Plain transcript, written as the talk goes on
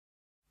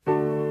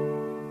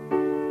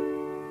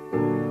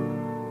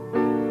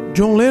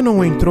John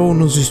Lennon entrou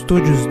nos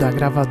estúdios da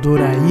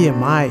gravadora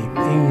EMI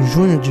em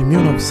junho de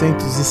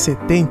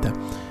 1970,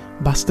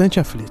 bastante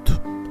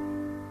aflito.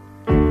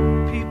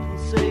 People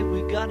say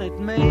we got it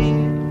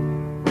made.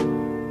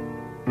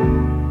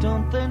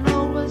 Don't they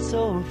know we're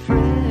so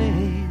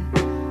afraid?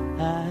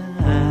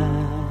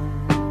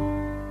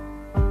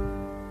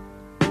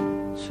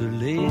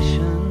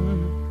 Isolation.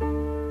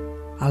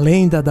 A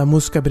lenda da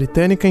música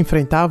britânica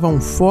enfrentava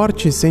um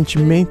forte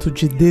sentimento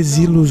de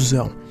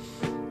desilusão.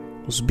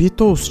 Os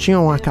Beatles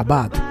tinham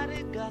acabado.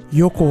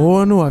 Yoko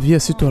Ono havia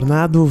se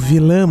tornado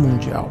vilã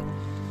mundial.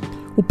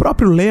 O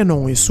próprio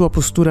Lennon e sua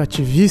postura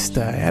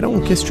ativista eram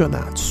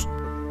questionados.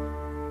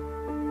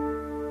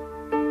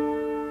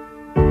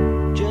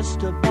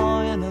 Just a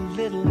boy and a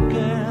little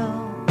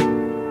girl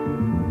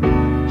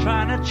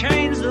trying to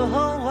change the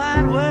whole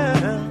wide world.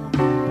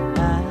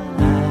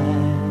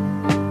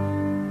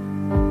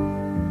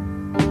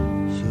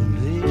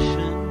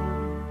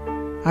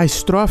 A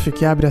estrofe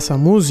que abre essa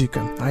música,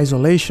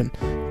 Isolation,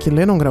 que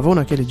Lennon gravou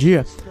naquele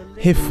dia,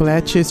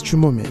 reflete este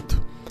momento.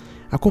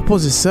 A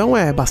composição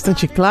é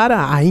bastante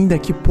clara, ainda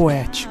que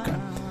poética.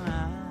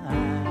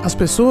 As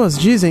pessoas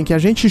dizem que a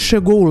gente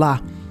chegou lá.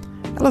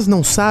 Elas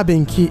não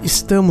sabem que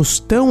estamos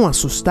tão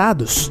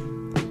assustados?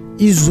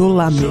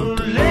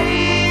 Isolamento.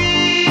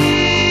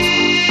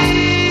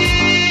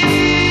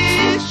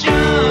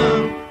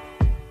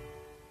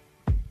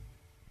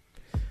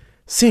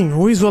 Sim,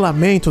 o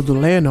isolamento do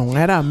Lennon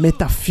era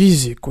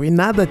metafísico e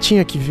nada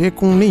tinha que ver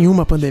com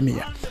nenhuma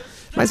pandemia.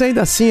 Mas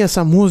ainda assim,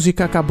 essa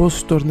música acabou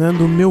se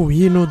tornando o meu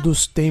hino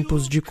dos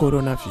tempos de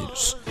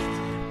coronavírus.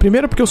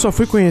 Primeiro porque eu só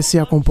fui conhecer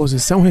a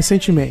composição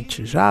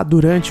recentemente, já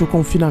durante o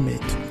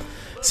confinamento.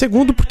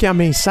 Segundo porque a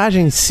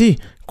mensagem em si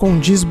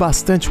condiz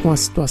bastante com a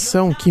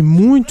situação que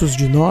muitos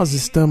de nós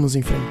estamos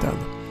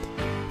enfrentando.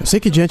 Eu sei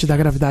que diante da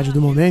gravidade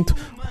do momento,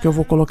 o que eu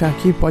vou colocar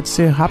aqui pode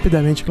ser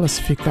rapidamente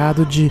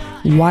classificado de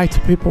white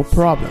people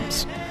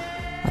problems.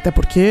 Até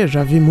porque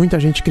já vi muita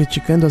gente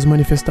criticando as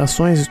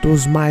manifestações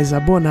dos mais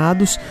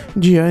abonados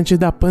diante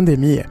da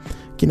pandemia,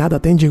 que nada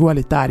tem de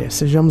igualitária,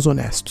 sejamos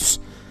honestos.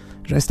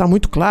 Já está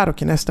muito claro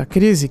que nesta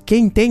crise,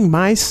 quem tem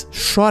mais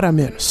chora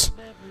menos.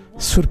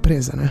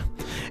 Surpresa, né?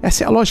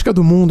 Essa é a lógica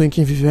do mundo em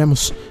que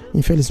vivemos,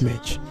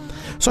 infelizmente.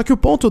 Só que o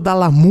ponto da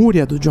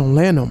lamúria do John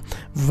Lennon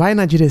vai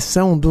na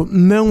direção do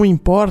não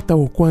importa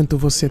o quanto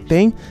você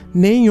tem,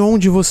 nem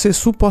onde você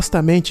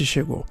supostamente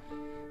chegou.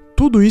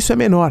 Tudo isso é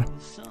menor,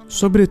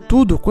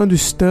 sobretudo quando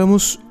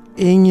estamos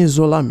em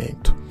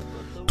isolamento.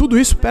 Tudo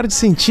isso perde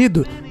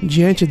sentido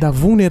diante da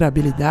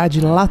vulnerabilidade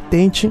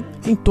latente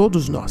em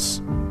todos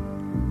nós.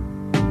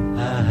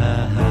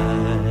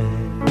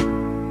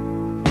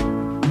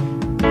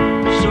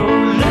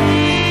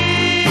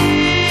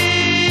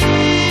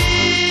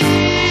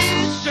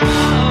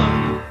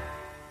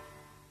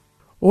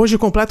 Hoje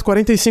completo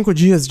 45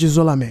 dias de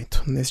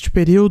isolamento. Neste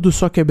período,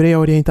 só quebrei a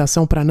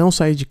orientação para não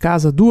sair de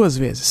casa 2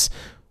 vezes.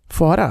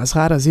 Fora as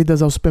raras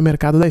idas ao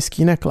supermercado da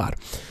esquina, é claro.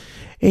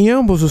 Em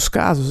ambos os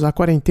casos, a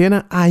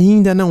quarentena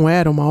ainda não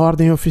era uma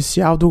ordem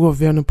oficial do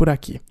governo por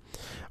aqui.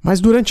 Mas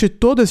durante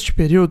todo este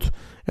período,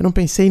 eu não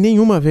pensei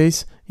nenhuma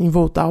vez em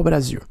voltar ao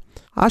Brasil.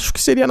 Acho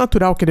que seria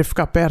natural querer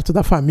ficar perto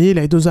da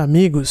família e dos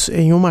amigos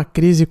em uma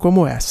crise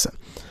como essa.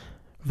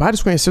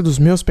 Vários conhecidos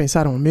meus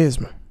pensaram o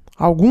mesmo.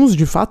 Alguns,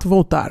 de fato,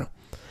 voltaram.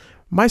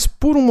 Mas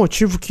por um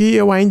motivo que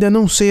eu ainda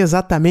não sei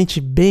exatamente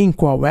bem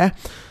qual é,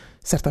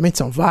 certamente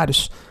são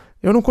vários,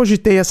 eu não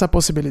cogitei essa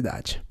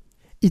possibilidade.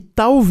 E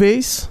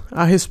talvez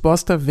a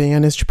resposta venha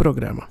neste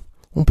programa.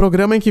 Um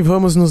programa em que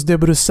vamos nos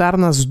debruçar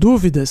nas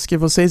dúvidas que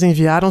vocês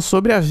enviaram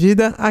sobre a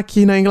vida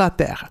aqui na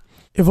Inglaterra.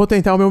 Eu vou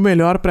tentar o meu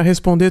melhor para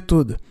responder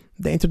tudo,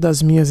 dentro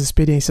das minhas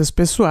experiências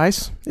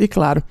pessoais e,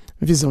 claro,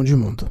 visão de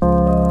mundo.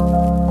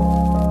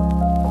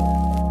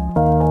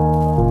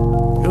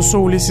 Eu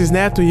sou Ulisses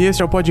Neto e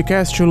este é o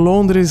podcast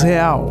Londres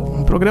Real,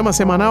 um programa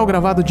semanal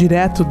gravado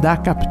direto da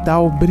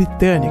capital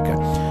britânica.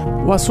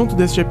 O assunto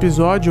deste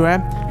episódio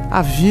é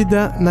A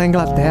Vida na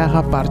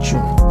Inglaterra, Parte 1.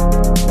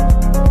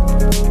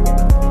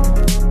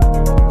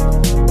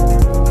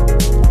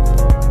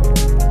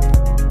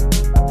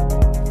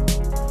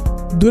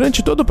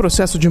 Durante todo o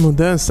processo de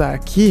mudança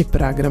aqui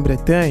para a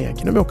Grã-Bretanha,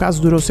 que no meu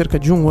caso durou cerca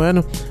de 1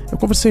 ano, eu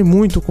conversei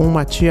muito com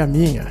uma tia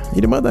minha,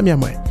 irmã da minha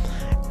mãe.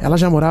 Ela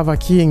já morava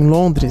aqui em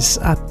Londres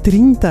há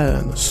 30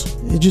 anos,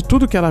 e de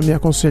tudo que ela me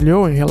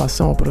aconselhou em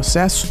relação ao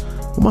processo,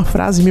 uma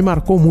frase me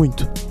marcou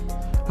muito.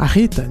 A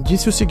Rita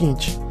disse o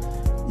seguinte: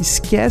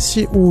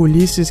 esquece o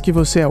Ulisses que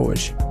você é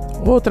hoje.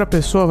 Outra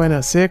pessoa vai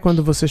nascer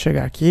quando você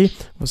chegar aqui,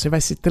 você vai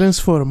se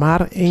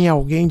transformar em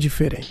alguém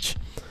diferente.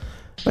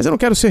 Mas eu não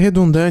quero ser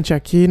redundante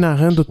aqui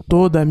narrando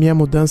toda a minha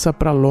mudança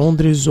para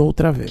Londres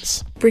outra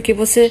vez. Porque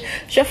você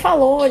já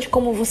falou de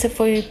como você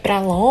foi para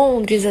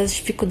Londres, as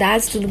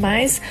dificuldades e tudo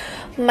mais,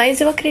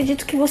 mas eu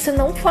acredito que você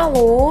não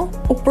falou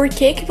o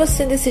porquê que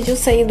você decidiu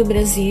sair do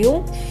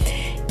Brasil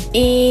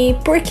e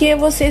por que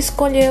você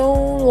escolheu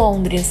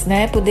Londres,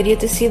 né? Poderia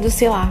ter sido,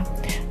 sei lá,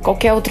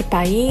 qualquer outro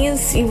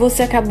país e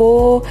você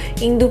acabou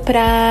indo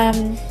para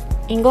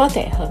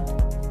Inglaterra.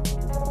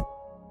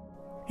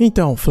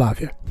 Então,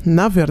 Flávia,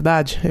 na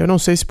verdade, eu não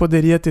sei se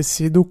poderia ter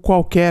sido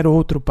qualquer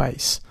outro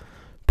país.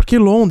 Porque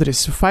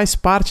Londres faz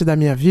parte da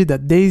minha vida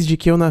desde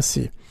que eu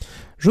nasci.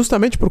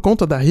 Justamente por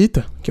conta da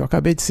Rita, que eu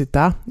acabei de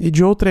citar, e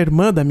de outra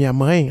irmã da minha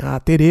mãe, a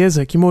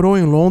Teresa, que morou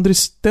em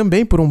Londres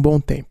também por um bom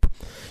tempo.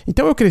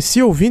 Então eu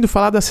cresci ouvindo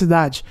falar da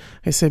cidade,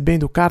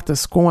 recebendo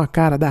cartas com a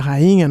cara da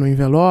rainha no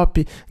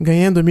envelope,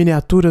 ganhando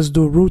miniaturas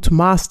do Route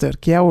Master,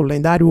 que é o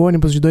lendário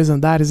ônibus de 2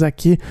 andares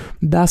aqui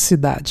da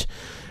cidade.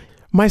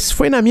 Mas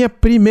foi na minha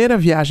primeira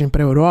viagem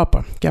para a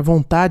Europa que a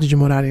vontade de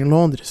morar em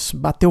Londres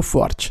bateu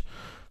forte.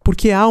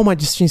 Porque há uma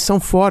distinção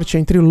forte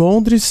entre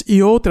Londres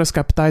e outras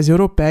capitais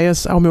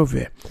europeias, ao meu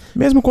ver.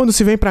 Mesmo quando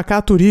se vem para cá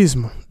a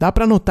turismo, dá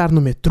para notar no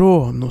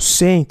metrô, no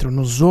centro,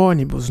 nos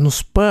ônibus,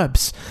 nos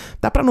pubs,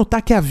 dá para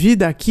notar que a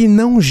vida aqui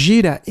não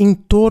gira em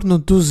torno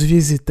dos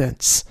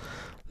visitantes.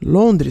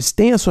 Londres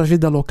tem a sua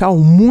vida local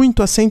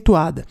muito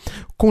acentuada,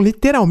 com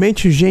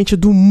literalmente gente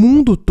do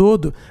mundo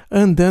todo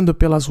andando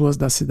pelas ruas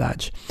da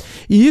cidade.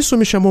 E isso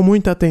me chamou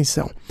muita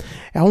atenção.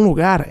 É um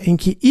lugar em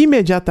que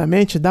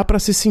imediatamente dá para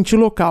se sentir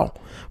local,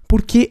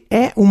 porque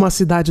é uma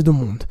cidade do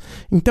mundo.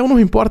 Então não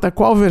importa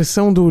qual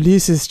versão do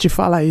Ulisses te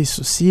fala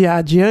isso, se é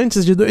a de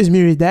antes de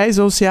 2010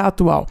 ou se é a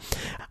atual.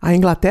 A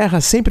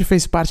Inglaterra sempre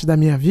fez parte da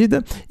minha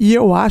vida e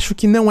eu acho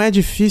que não é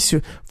difícil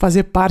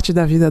fazer parte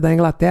da vida da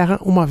Inglaterra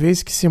uma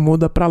vez que se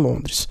muda para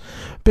Londres.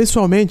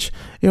 Pessoalmente,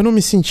 eu não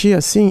me senti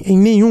assim em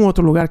nenhum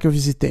outro lugar que eu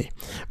visitei.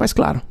 Mas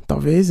claro,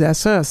 talvez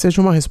essa seja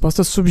uma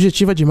resposta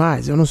subjetiva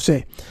demais, eu não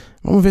sei.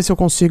 Vamos ver se eu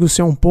consigo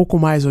ser um pouco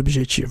mais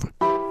objetivo.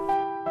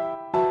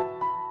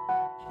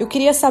 Eu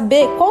queria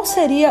saber qual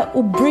seria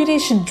o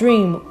British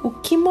Dream, o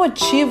que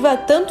motiva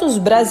tantos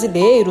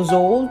brasileiros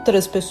ou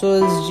outras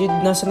pessoas de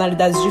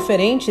nacionalidades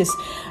diferentes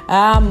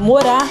a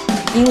morar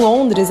em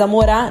Londres, a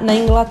morar na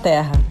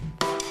Inglaterra.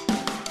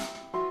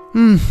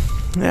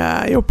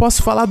 Eu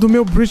posso falar do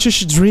meu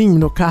British Dream,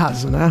 no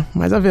caso, né?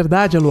 Mas a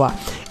verdade, Eloá,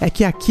 é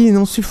que aqui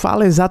não se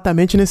fala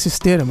exatamente nesses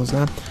termos,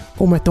 né?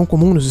 Como é tão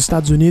comum nos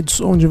Estados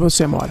Unidos, onde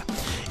você mora.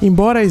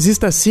 Embora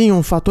exista sim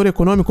um fator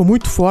econômico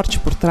muito forte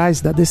por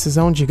trás da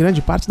decisão de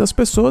grande parte das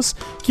pessoas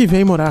que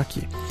vêm morar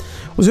aqui.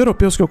 Os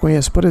europeus que eu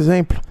conheço, por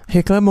exemplo,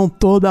 reclamam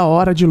toda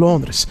hora de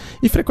Londres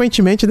e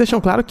frequentemente deixam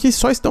claro que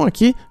só estão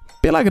aqui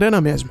pela grana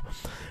mesmo.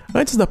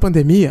 Antes da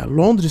pandemia,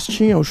 Londres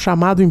tinha o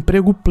chamado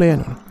emprego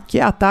pleno, que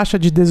é a taxa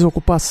de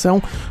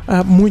desocupação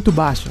muito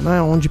baixa,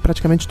 né? Onde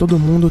praticamente todo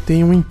mundo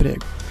tem um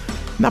emprego.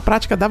 Na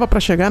prática, dava para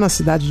chegar na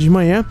cidade de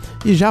manhã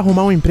e já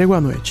arrumar um emprego à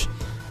noite.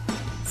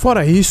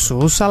 Fora isso,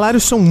 os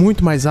salários são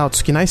muito mais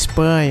altos que na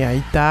Espanha,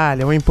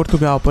 Itália ou em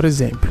Portugal, por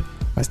exemplo.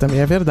 Mas também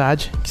é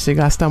verdade que se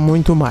gasta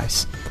muito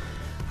mais.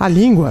 A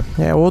língua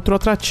é outro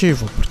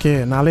atrativo,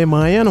 porque na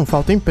Alemanha não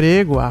falta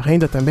emprego, a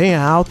renda também é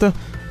alta,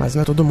 mas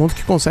não é todo mundo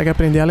que consegue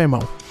aprender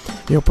alemão.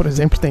 Eu, por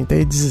exemplo,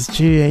 tentei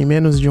desistir em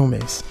menos de um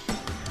mês.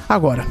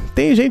 Agora,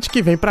 tem gente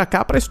que vem para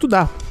cá para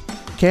estudar.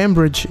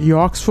 Cambridge e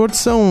Oxford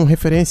são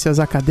referências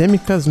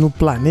acadêmicas no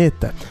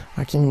planeta.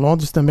 Aqui em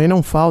Londres também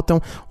não faltam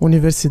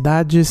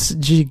universidades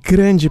de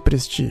grande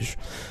prestígio.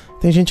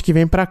 Tem gente que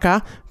vem para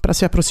cá para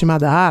se aproximar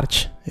da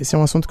arte. Esse é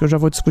um assunto que eu já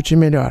vou discutir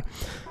melhor.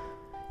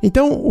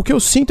 Então, o que eu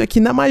sinto é que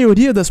na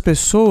maioria das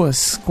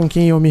pessoas com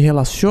quem eu me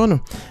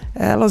relaciono,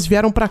 elas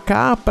vieram para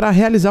cá para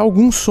realizar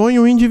algum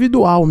sonho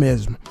individual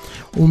mesmo.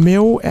 O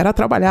meu era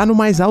trabalhar no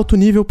mais alto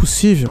nível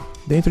possível,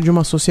 dentro de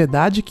uma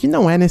sociedade que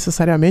não é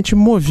necessariamente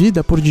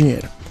movida por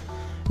dinheiro.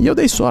 E eu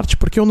dei sorte,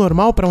 porque o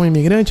normal para um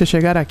imigrante é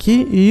chegar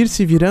aqui e ir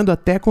se virando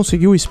até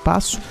conseguir o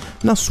espaço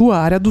na sua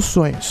área dos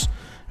sonhos.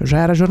 Eu já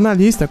era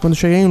jornalista quando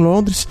cheguei em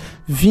Londres,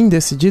 vim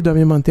decidido a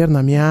me manter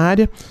na minha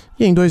área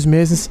e em 2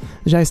 meses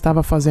já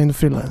estava fazendo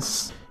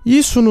freelance.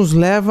 Isso nos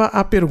leva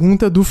à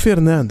pergunta do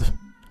Fernando.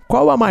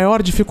 Qual a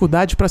maior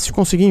dificuldade para se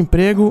conseguir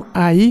emprego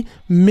aí,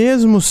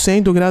 mesmo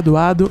sendo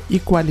graduado e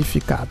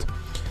qualificado?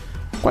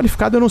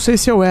 Qualificado eu não sei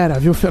se eu era,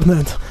 viu,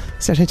 Fernando?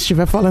 Se a gente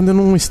estiver falando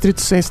num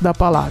estrito senso da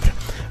palavra.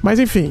 Mas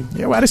enfim,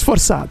 eu era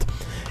esforçado.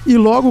 E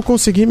logo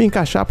consegui me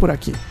encaixar por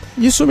aqui.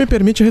 Isso me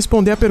permite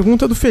responder a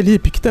pergunta do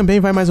Felipe, que também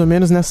vai mais ou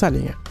menos nessa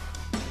linha.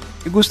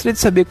 Eu gostaria de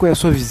saber qual é a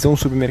sua visão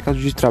sobre o mercado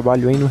de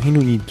trabalho aí no Reino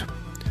Unido.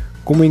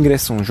 Como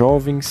ingressam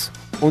jovens,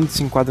 onde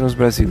se enquadram os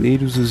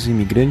brasileiros, os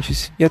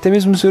imigrantes e até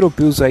mesmo os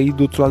europeus aí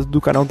do outro lado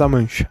do Canal da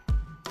Mancha.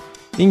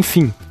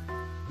 Enfim,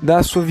 dá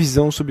a sua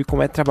visão sobre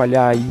como é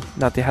trabalhar aí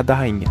na Terra da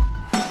Rainha.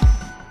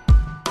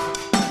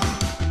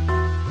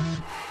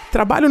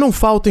 Trabalho não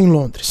falta em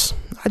Londres.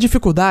 A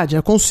dificuldade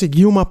é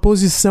conseguir uma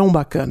posição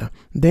bacana,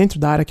 dentro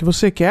da área que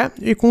você quer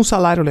e com um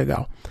salário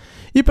legal.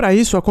 E para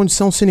isso, a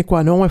condição sine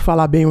qua non é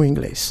falar bem o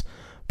inglês.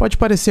 Pode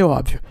parecer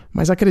óbvio,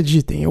 mas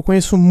acreditem, eu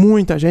conheço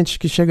muita gente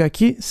que chega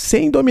aqui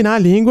sem dominar a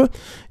língua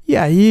e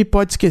aí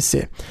pode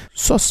esquecer.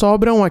 Só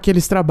sobram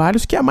aqueles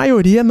trabalhos que a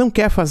maioria não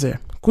quer fazer.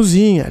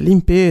 Cozinha,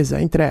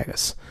 limpeza,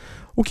 entregas.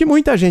 O que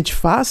muita gente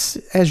faz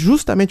é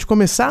justamente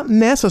começar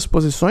nessas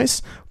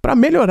posições para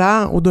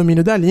melhorar o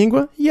domínio da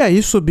língua e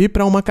aí subir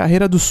para uma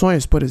carreira dos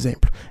sonhos, por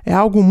exemplo. É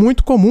algo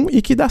muito comum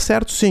e que dá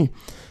certo sim.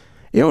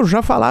 Eu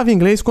já falava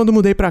inglês quando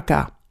mudei para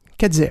cá.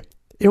 Quer dizer,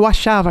 eu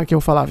achava que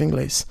eu falava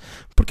inglês.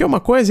 Porque uma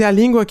coisa é a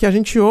língua que a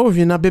gente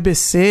ouve na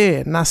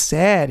BBC, nas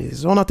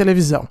séries ou na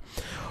televisão.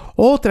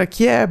 Outra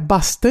que é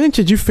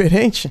bastante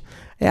diferente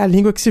é a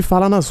língua que se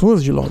fala nas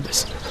ruas de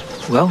Londres.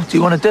 Well, do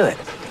you want to do it?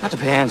 That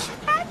depends.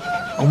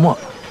 On what?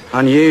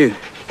 On you,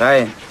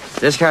 buying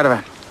this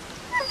caravan.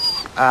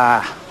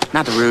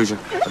 Not the Rouge,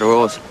 but the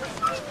Rose.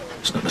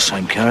 It's not the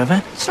same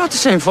caravan. It's not the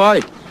same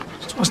five.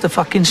 It's twice the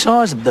fucking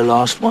size of the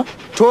last one.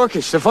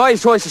 Turkish, the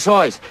five's twice the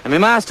size. And my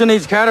master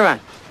needs a caravan.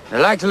 I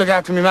like to look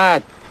after me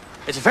man.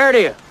 It's a fair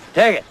deal.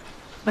 Take it.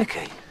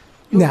 Mickey.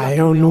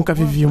 Eu nunca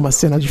vivi uma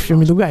cena de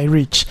filme do Guy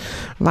Ritchie,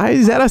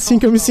 mas era assim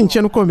que eu me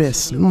sentia no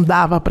começo, não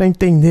dava pra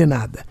entender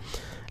nada.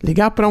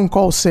 Ligar para um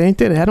call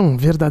center era um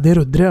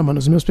verdadeiro drama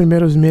nos meus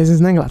primeiros meses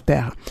na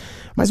Inglaterra.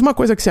 Mas uma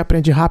coisa que se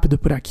aprende rápido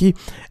por aqui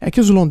é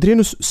que os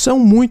londrinos são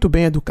muito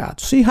bem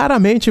educados e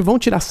raramente vão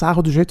tirar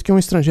sarro do jeito que um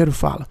estrangeiro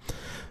fala.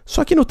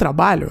 Só que no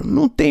trabalho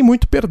não tem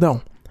muito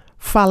perdão.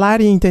 Falar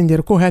e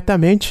entender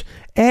corretamente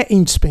é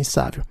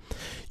indispensável.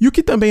 E o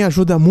que também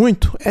ajuda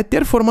muito é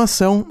ter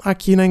formação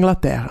aqui na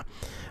Inglaterra.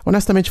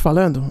 Honestamente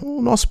falando,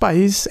 o nosso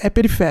país é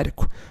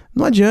periférico.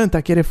 Não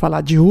adianta querer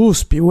falar de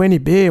USP,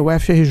 UNB ou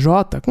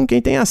FRJ com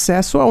quem tem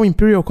acesso ao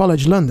Imperial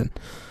College London.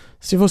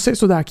 Se você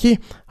estudar aqui,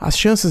 as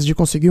chances de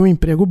conseguir um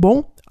emprego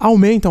bom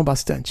aumentam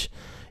bastante.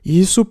 E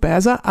isso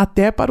pesa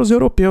até para os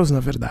europeus, na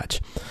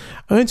verdade.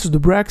 Antes do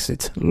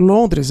Brexit,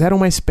 Londres era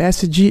uma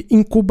espécie de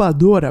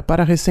incubadora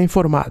para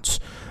recém-formados.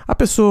 A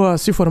pessoa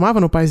se formava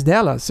no país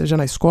dela, seja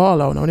na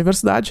escola ou na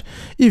universidade,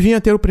 e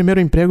vinha ter o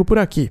primeiro emprego por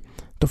aqui.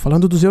 Estou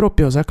falando dos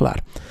europeus, é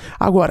claro.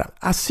 Agora,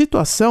 a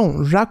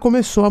situação já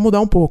começou a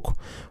mudar um pouco,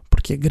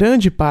 porque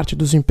grande parte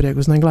dos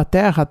empregos na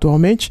Inglaterra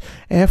atualmente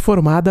é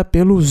formada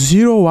pelo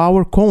Zero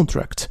Hour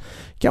Contract,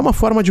 que é uma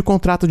forma de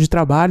contrato de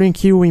trabalho em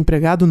que o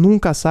empregado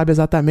nunca sabe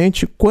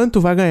exatamente quanto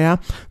vai ganhar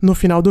no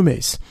final do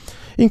mês.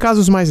 Em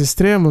casos mais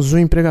extremos, o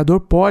empregador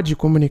pode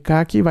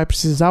comunicar que vai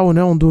precisar ou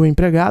não do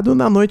empregado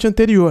na noite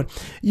anterior,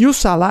 e o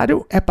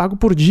salário é pago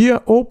por dia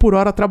ou por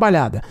hora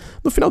trabalhada.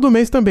 No final do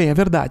mês também, é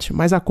verdade,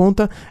 mas a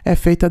conta é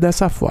feita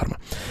dessa forma.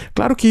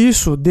 Claro que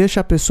isso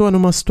deixa a pessoa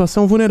numa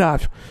situação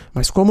vulnerável,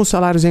 mas como os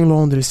salários em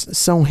Londres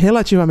são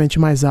relativamente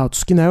mais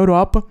altos que na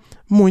Europa,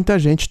 muita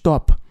gente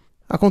topa.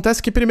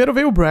 Acontece que primeiro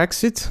veio o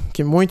Brexit,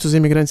 que muitos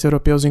imigrantes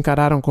europeus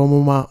encararam como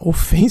uma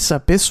ofensa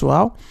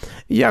pessoal,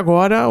 e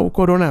agora o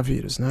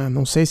coronavírus, né?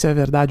 Não sei se é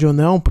verdade ou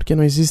não, porque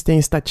não existem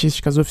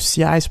estatísticas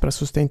oficiais para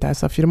sustentar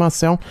essa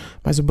afirmação,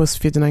 mas o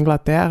BuzzFeed na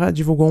Inglaterra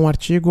divulgou um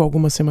artigo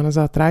algumas semanas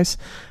atrás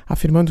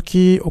afirmando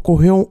que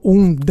ocorreu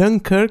um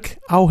Dunkirk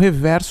ao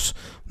reverso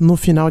no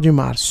final de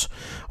março.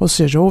 Ou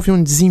seja, houve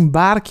um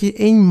desembarque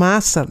em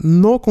massa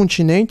no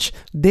continente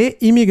de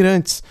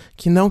imigrantes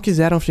que não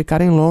quiseram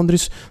ficar em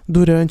Londres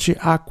durante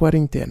a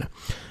quarentena.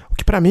 O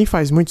que para mim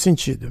faz muito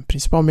sentido,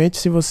 principalmente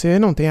se você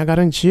não tem a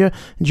garantia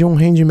de um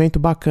rendimento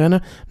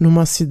bacana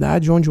numa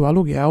cidade onde o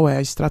aluguel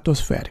é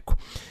estratosférico.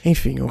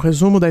 Enfim, o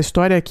resumo da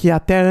história é que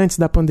até antes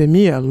da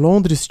pandemia,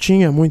 Londres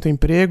tinha muito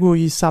emprego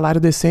e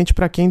salário decente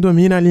para quem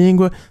domina a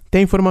língua,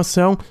 tem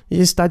formação e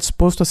está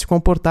disposto a se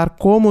comportar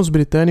como os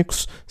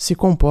britânicos se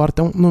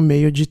comportam no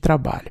meio de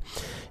trabalho.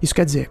 Isso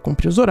quer dizer,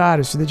 cumprir os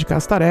horários, se dedicar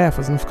às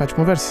tarefas, não ficar de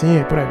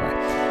conversinha e por aí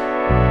vai.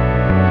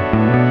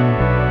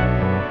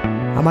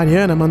 A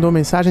Mariana mandou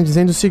mensagem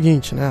dizendo o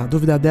seguinte, né? A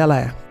dúvida dela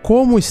é: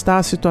 como está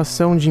a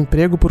situação de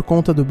emprego por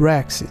conta do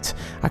Brexit?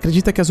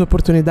 Acredita que as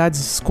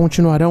oportunidades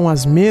continuarão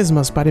as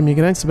mesmas para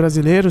imigrantes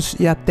brasileiros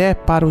e até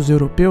para os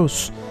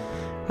europeus?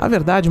 A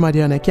verdade,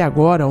 Mariana, é que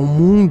agora o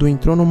mundo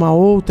entrou numa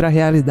outra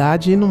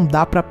realidade e não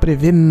dá para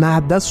prever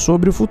nada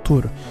sobre o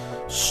futuro.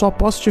 Só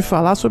posso te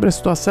falar sobre a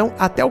situação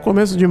até o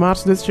começo de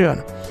março deste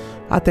ano.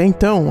 Até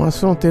então, as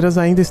fronteiras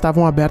ainda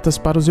estavam abertas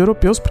para os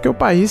europeus porque o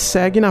país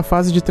segue na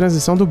fase de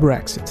transição do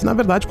Brexit. Na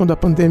verdade, quando a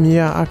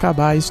pandemia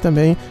acabar, isso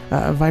também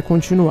vai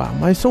continuar.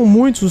 Mas são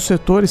muitos os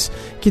setores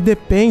que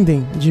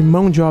dependem de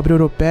mão de obra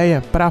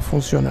europeia para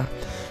funcionar.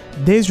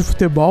 Desde o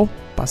futebol,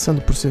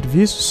 passando por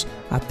serviços,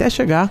 até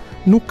chegar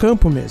no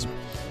campo mesmo.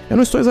 Eu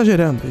não estou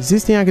exagerando,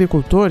 existem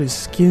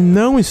agricultores que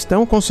não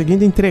estão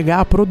conseguindo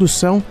entregar a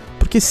produção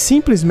porque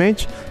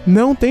simplesmente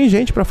não tem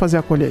gente para fazer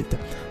a colheita.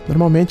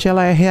 Normalmente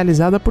ela é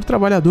realizada por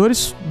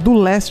trabalhadores do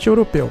leste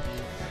europeu.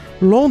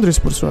 Londres,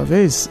 por sua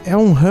vez, é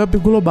um hub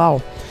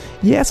global.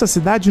 E essa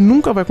cidade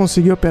nunca vai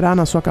conseguir operar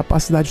na sua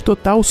capacidade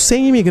total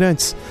sem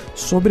imigrantes,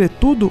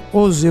 sobretudo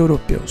os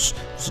europeus.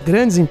 Os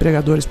grandes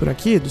empregadores por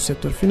aqui, do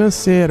setor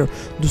financeiro,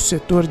 do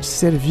setor de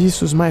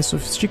serviços mais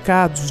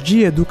sofisticados,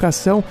 de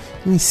educação,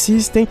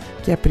 insistem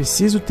que é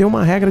preciso ter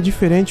uma regra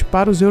diferente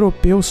para os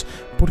europeus,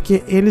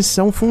 porque eles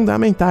são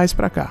fundamentais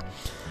para cá.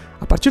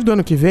 A partir do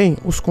ano que vem,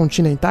 os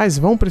continentais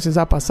vão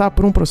precisar passar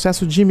por um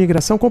processo de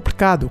imigração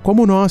complicado,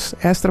 como nós,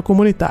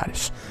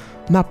 extracomunitários.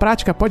 Na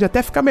prática, pode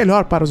até ficar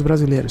melhor para os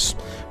brasileiros,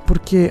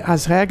 porque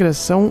as regras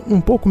são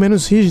um pouco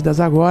menos rígidas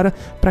agora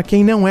para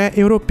quem não é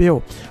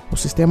europeu. O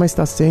sistema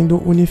está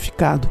sendo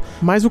unificado.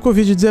 Mas o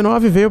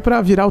Covid-19 veio para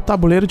virar o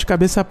tabuleiro de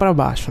cabeça para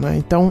baixo, né?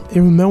 Então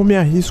eu não me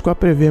arrisco a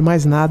prever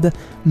mais nada.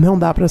 Não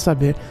dá para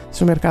saber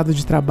se o mercado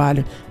de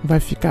trabalho vai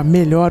ficar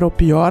melhor ou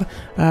pior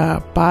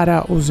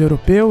para os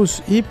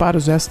europeus e para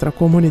os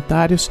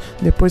extracomunitários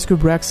depois que o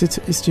Brexit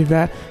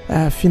estiver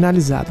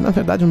finalizado. Na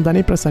verdade, não dá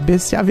nem para saber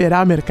se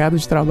haverá mercado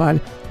de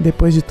trabalho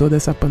depois de toda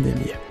essa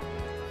pandemia.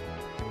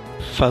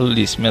 Fala,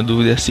 Ulisses, minha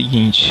dúvida é a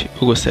seguinte: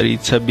 eu gostaria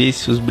de saber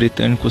se os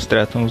britânicos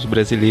tratam os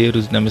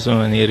brasileiros da mesma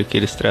maneira que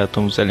eles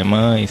tratam os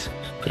alemães,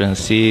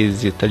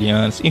 franceses,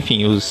 italianos,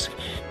 enfim, os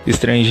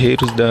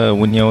estrangeiros da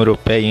União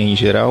Europeia em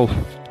geral,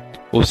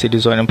 ou se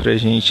eles olham pra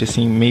gente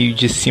assim meio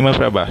de cima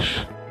pra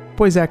baixo.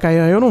 Pois é,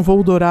 Caian, eu não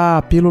vou dourar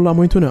a pílula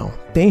muito não.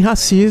 Tem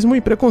racismo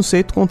e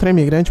preconceito contra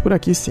imigrante por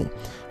aqui sim.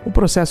 O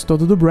processo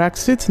todo do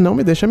Brexit não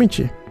me deixa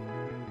mentir.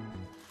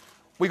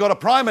 We got a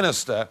Prime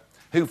Minister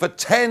who for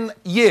 10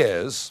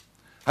 years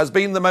has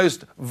been the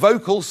most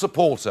vocal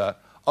supporter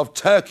of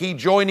Turkey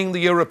joining the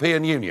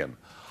European Union.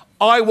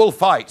 I will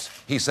fight,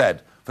 he said,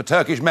 for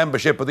Turkish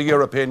membership of the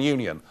European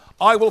Union.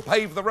 I will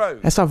pave the road.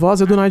 Essa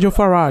voz é do Nigel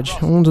Farage,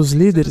 um dos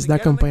líderes da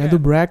campanha do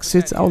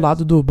Brexit ao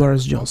lado do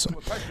Boris Johnson.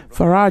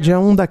 Farage é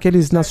um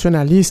daqueles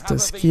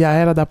nacionalistas que a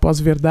era da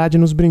pós-verdade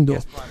nos brindou.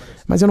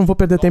 Mas eu não vou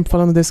perder tempo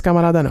falando desse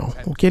camarada não.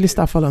 O que ele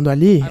está falando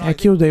ali é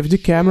que o David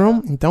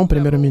Cameron, então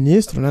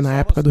primeiro-ministro, na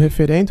época do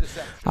referendo,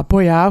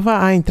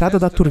 apoiava a entrada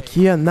da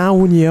Turquia na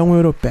União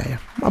Europeia.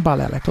 Uma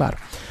balela, é claro.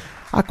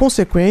 A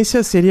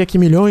consequência seria que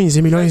milhões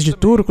e milhões de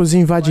turcos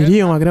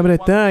invadiriam a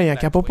Grã-Bretanha,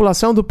 que a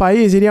população do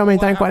país iria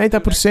aumentar em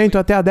 40%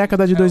 até a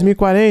década de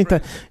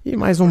 2040 e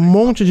mais um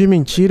monte de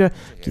mentira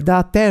que dá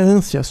até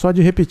ânsia só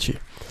de repetir.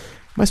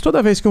 Mas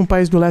toda vez que um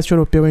país do leste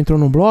europeu entrou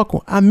no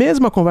bloco, a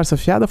mesma conversa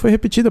fiada foi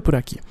repetida por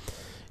aqui.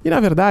 E na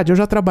verdade, eu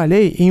já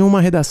trabalhei em uma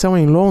redação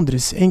em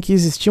Londres em que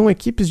existiam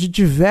equipes de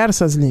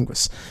diversas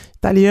línguas: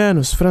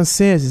 italianos,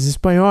 franceses,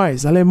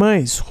 espanhóis,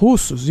 alemães,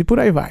 russos e por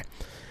aí vai.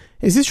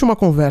 Existe uma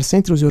conversa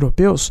entre os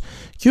europeus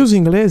que os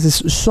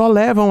ingleses só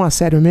levam a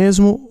sério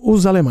mesmo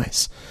os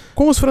alemães.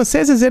 Com os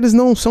franceses, eles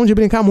não são de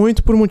brincar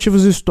muito por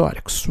motivos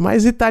históricos,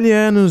 mas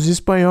italianos,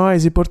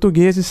 espanhóis e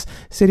portugueses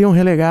seriam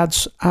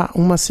relegados a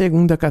uma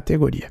segunda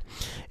categoria.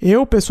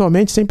 Eu,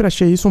 pessoalmente, sempre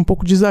achei isso um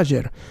pouco de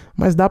exagero,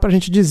 mas dá pra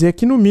gente dizer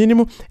que, no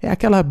mínimo, é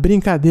aquela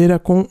brincadeira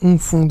com um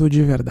fundo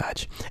de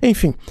verdade.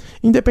 Enfim,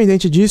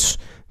 independente disso,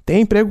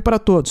 tem emprego para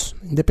todos,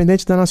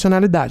 independente da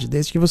nacionalidade,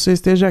 desde que você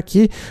esteja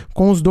aqui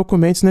com os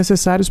documentos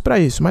necessários para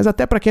isso. Mas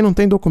até para quem não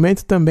tem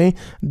documento também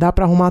dá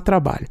para arrumar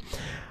trabalho.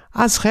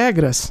 As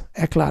regras,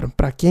 é claro,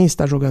 para quem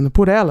está jogando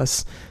por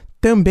elas,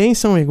 também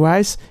são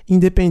iguais,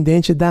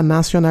 independente da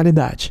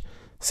nacionalidade.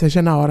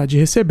 Seja na hora de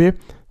receber,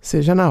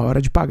 seja na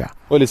hora de pagar.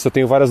 Olha, eu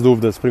tenho várias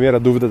dúvidas. Primeira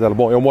dúvida dela.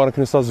 Bom, eu moro aqui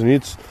nos Estados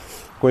Unidos,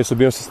 conheço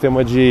bem o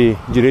sistema de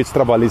direitos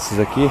trabalhistas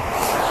aqui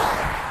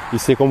e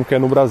sei como que é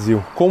no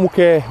Brasil. Como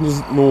que é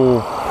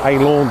aí em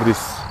Londres,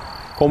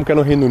 como que é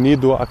no Reino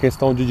Unido a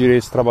questão de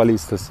direitos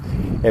trabalhistas?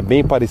 É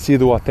bem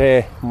parecido ou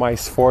até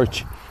mais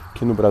forte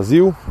que no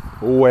Brasil?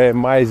 Ou é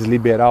mais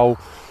liberal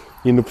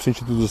indo para o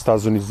sentido dos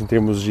Estados Unidos em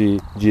termos de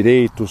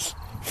direitos,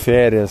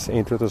 férias,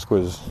 entre outras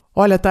coisas?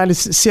 Olha,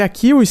 Thales, se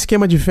aqui o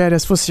esquema de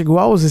férias fosse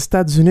igual aos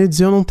Estados Unidos,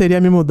 eu não teria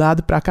me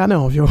mudado para cá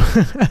não, viu?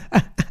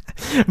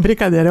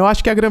 Brincadeira, eu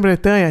acho que a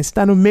Grã-Bretanha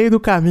está no meio do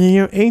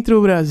caminho entre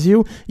o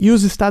Brasil e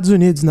os Estados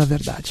Unidos, na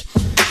verdade.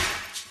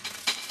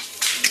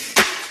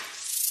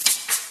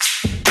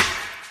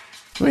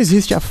 Não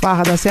existe a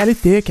farra da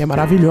CLT, que é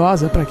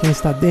maravilhosa para quem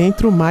está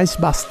dentro, mas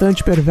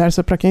bastante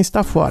perversa para quem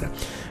está fora.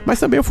 Mas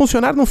também o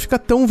funcionário não fica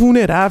tão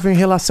vulnerável em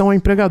relação ao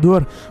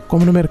empregador,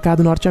 como no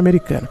mercado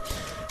norte-americano.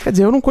 Quer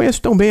dizer, eu não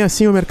conheço tão bem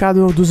assim o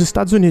mercado dos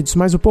Estados Unidos,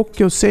 mas o pouco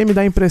que eu sei me dá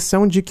a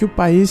impressão de que o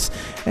país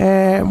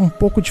é um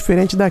pouco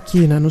diferente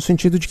daqui, né? No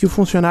sentido de que o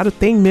funcionário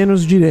tem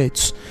menos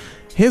direitos.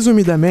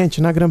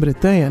 Resumidamente, na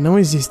Grã-Bretanha não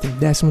existem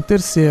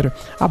 13º,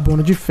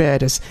 abono de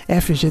férias,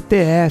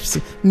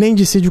 FGTS, nem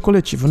dissídio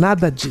coletivo,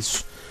 nada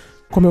disso.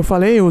 Como eu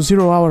falei, o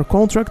Zero Hour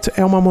Contract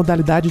é uma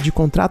modalidade de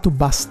contrato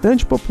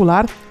bastante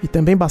popular e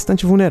também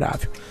bastante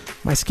vulnerável.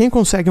 Mas quem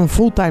consegue um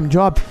full-time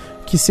job,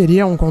 que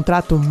seria um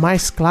contrato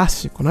mais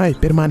clássico, né, e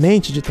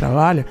permanente de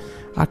trabalho,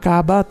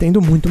 acaba tendo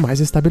muito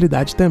mais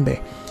estabilidade também.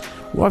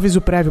 O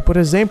aviso prévio, por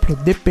exemplo,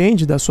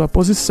 depende da sua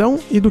posição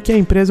e do que a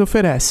empresa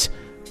oferece.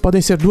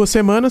 Podem ser 2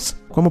 semanas,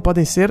 como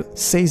podem ser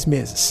 6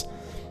 meses.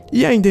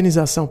 E a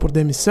indenização por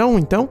demissão,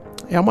 então,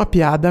 é uma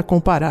piada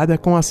comparada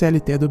com a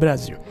CLT do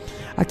Brasil.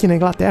 Aqui na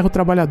Inglaterra, o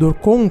trabalhador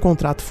com um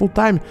contrato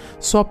full-time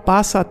só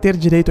passa a ter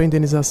direito à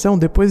indenização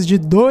depois de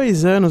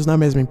 2 anos na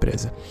mesma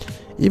empresa.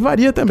 E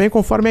varia também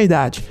conforme a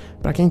idade.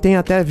 Para quem tem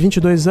até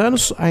 22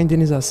 anos, a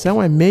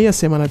indenização é meia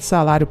semana de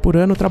salário por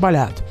ano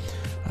trabalhado.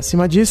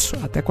 Acima disso,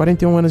 até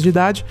 41 anos de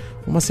idade,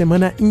 uma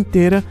semana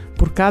inteira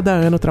por cada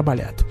ano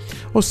trabalhado.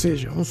 Ou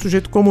seja, um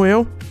sujeito como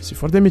eu, se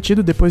for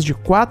demitido depois de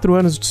 4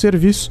 anos de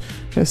serviço,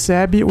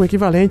 recebe o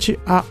equivalente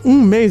a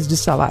 1 mês de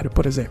salário,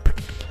 por exemplo.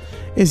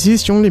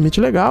 Existe um limite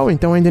legal,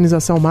 então a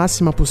indenização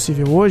máxima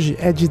possível hoje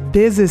é de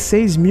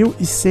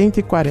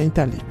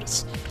 16.140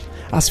 libras.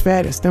 As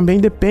férias também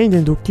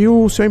dependem do que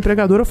o seu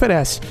empregador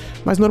oferece,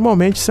 mas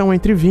normalmente são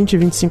entre 20 e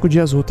 25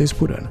 dias úteis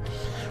por ano.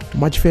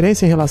 Uma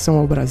diferença em relação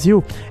ao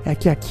Brasil é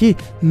que aqui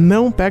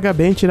não pega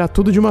bem tirar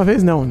tudo de uma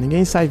vez não,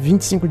 ninguém sai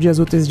 25 dias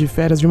úteis de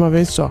férias de uma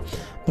vez só.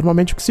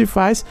 Normalmente o que se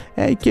faz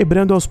é ir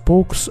quebrando aos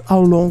poucos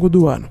ao longo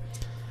do ano.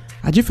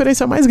 A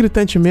diferença mais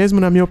gritante mesmo,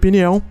 na minha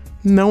opinião,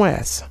 não é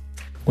essa.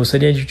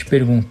 Gostaria de te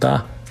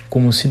perguntar,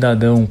 como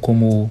cidadão,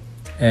 como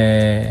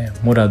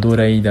morador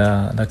aí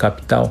da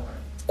capital,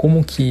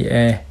 como que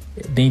é,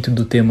 dentro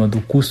do tema do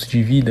custo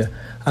de vida,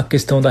 a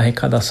questão da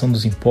arrecadação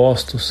dos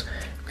impostos,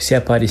 se é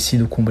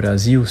parecido com o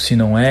Brasil, se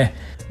não é?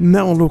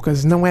 Não,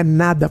 Lucas, não é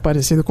nada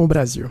parecido com o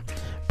Brasil.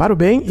 Para o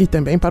bem e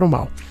também para o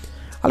mal.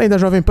 Além da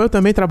Jovem Pan, eu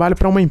também trabalho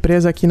para uma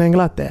empresa aqui na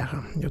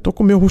Inglaterra. Eu tô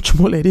com o meu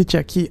último lerite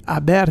aqui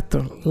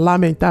aberto,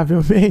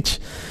 lamentavelmente,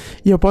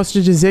 e eu posso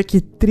te dizer que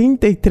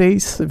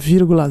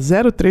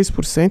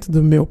 33,03%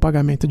 do meu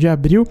pagamento de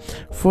abril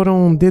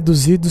foram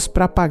deduzidos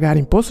para pagar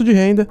imposto de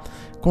renda,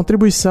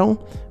 contribuição,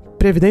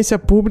 previdência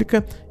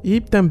pública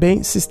e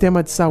também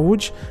sistema de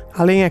saúde,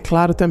 além, é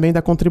claro, também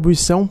da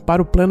contribuição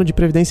para o plano de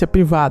previdência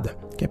privada,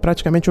 que é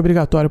praticamente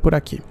obrigatório por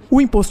aqui.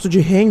 O imposto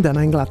de renda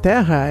na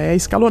Inglaterra é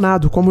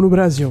escalonado, como no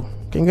Brasil.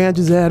 Quem ganha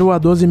de 0 a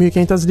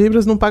 12.500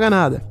 libras não paga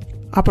nada.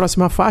 A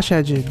próxima faixa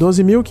é de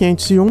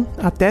 12.501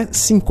 até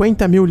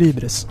 50.000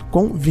 libras,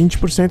 com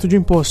 20% de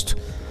imposto.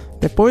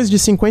 Depois de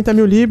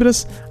 50.000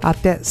 libras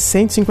até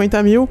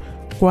 150.000,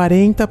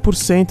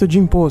 40% de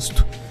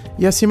imposto.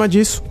 E acima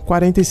disso,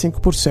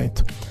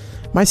 45%.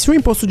 Mas se o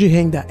imposto de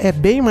renda é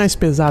bem mais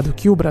pesado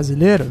que o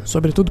brasileiro,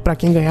 sobretudo para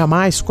quem ganha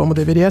mais, como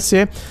deveria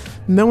ser,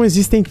 não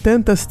existem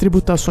tantas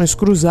tributações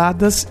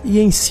cruzadas e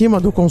em cima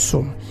do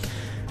consumo.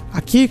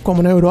 Aqui,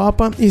 como na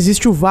Europa,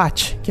 existe o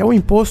VAT, que é o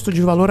Imposto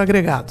de Valor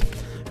Agregado.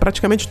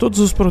 Praticamente todos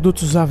os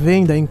produtos à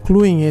venda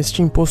incluem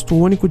este imposto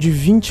único de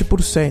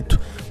 20%,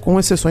 com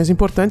exceções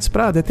importantes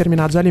para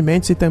determinados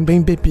alimentos e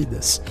também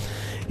bebidas.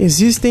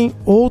 Existem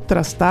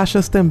outras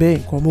taxas também,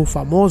 como o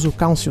famoso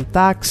Council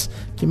Tax,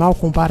 que mal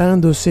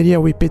comparando seria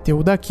o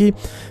IPTU daqui,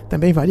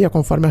 também varia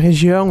conforme a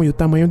região e o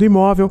tamanho do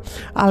imóvel,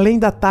 além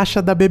da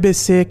taxa da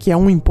BBC, que é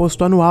um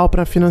imposto anual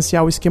para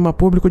financiar o esquema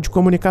público de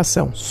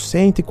comunicação,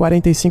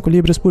 145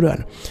 libras por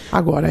ano.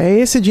 Agora, é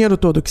esse dinheiro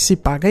todo que se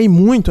paga e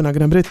muito na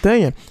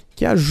Grã-Bretanha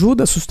que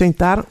ajuda a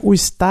sustentar o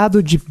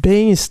estado de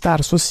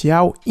bem-estar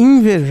social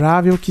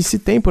invejável que se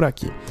tem por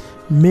aqui,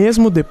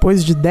 mesmo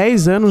depois de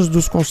 10 anos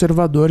dos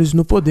conservadores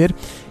no poder,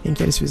 em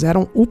que eles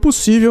fizeram o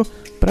possível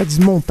para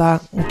desmontar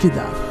o que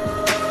dava.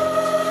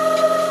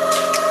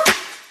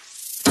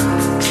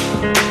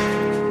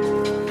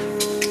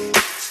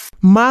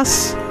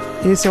 Mas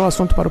esse é o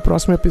assunto para o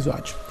próximo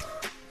episódio.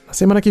 Na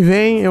semana que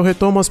vem eu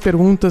retomo as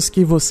perguntas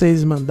que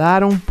vocês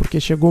mandaram, porque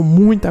chegou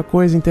muita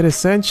coisa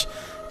interessante.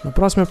 No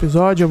próximo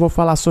episódio eu vou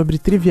falar sobre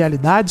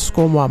trivialidades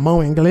como a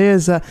mão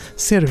inglesa,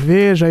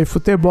 cerveja e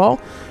futebol,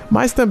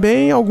 mas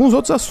também alguns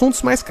outros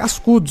assuntos mais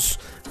cascudos,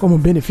 como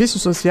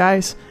benefícios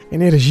sociais,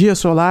 energia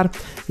solar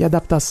e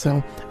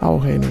adaptação ao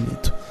Reino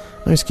Unido.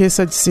 Não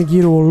esqueça de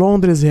seguir o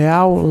Londres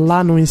Real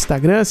lá no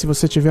Instagram. Se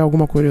você tiver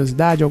alguma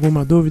curiosidade,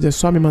 alguma dúvida, é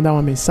só me mandar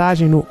uma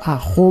mensagem no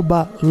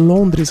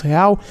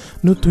 @LondresReal.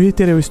 No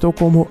Twitter eu estou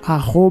como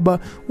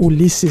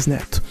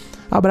 @UlissesNeto.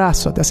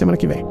 Abraço, até semana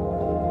que vem.